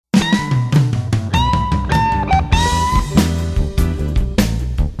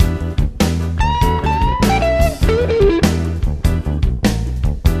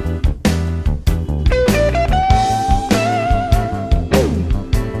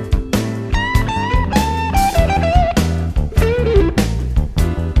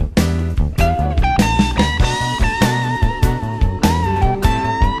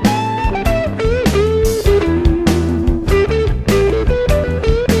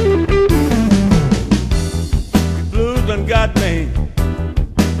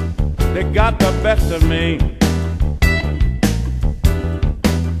of me.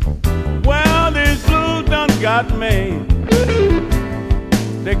 Well, these blues done got me.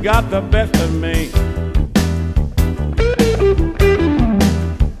 They got the best of me.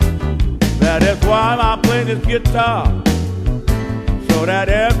 That is why I play this guitar, so that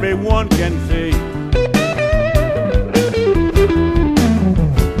everyone can see.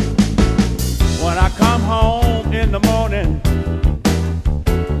 When I come home in the morning,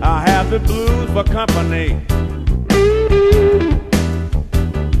 I have the blues for company.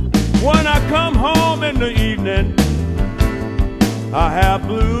 When I come home in the evening, I have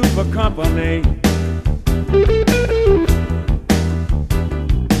blues for company.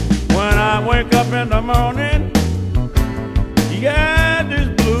 When I wake up in the morning, yeah, these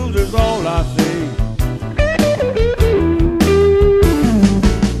blues is all I see.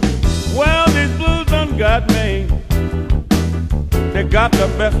 Well, these blues done got me. They got the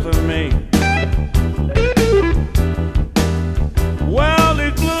best of me. Well,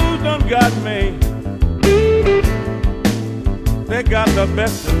 these blues done got me. They got the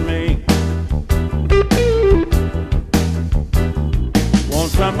best of me.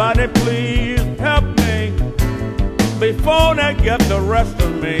 Won't somebody please help me before they get the rest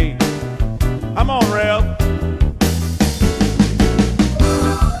of me? Come on, Rev.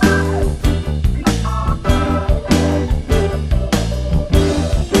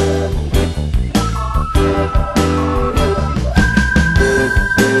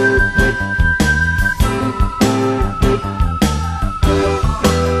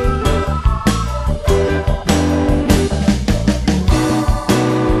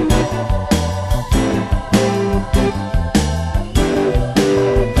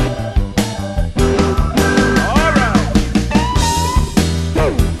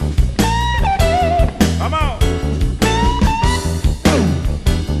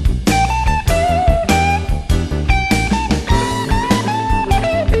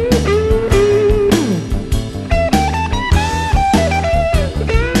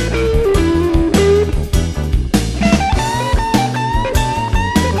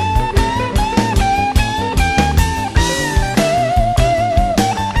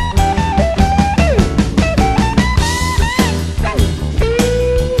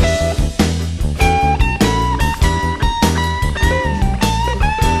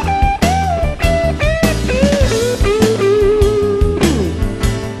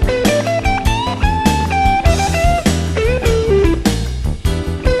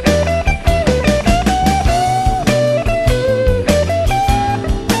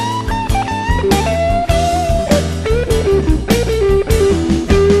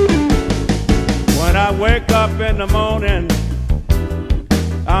 Wake up in the morning,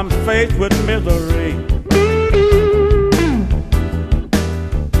 I'm faced with misery.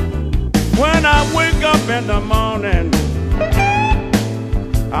 When I wake up in the morning,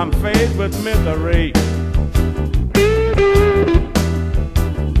 I'm faced with misery.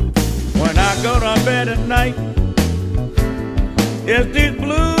 When I go to bed at night, it's these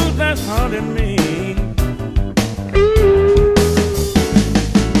blues that's haunting me.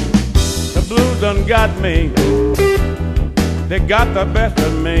 Blues done got me. They got the best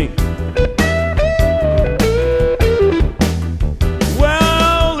of me.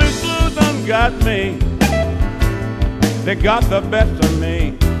 Well, these blues done got me. They got the best of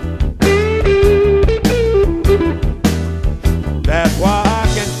me. That's why I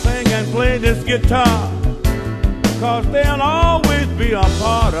can sing and play this guitar, 'cause they'll always be a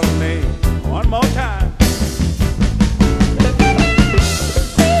part of me.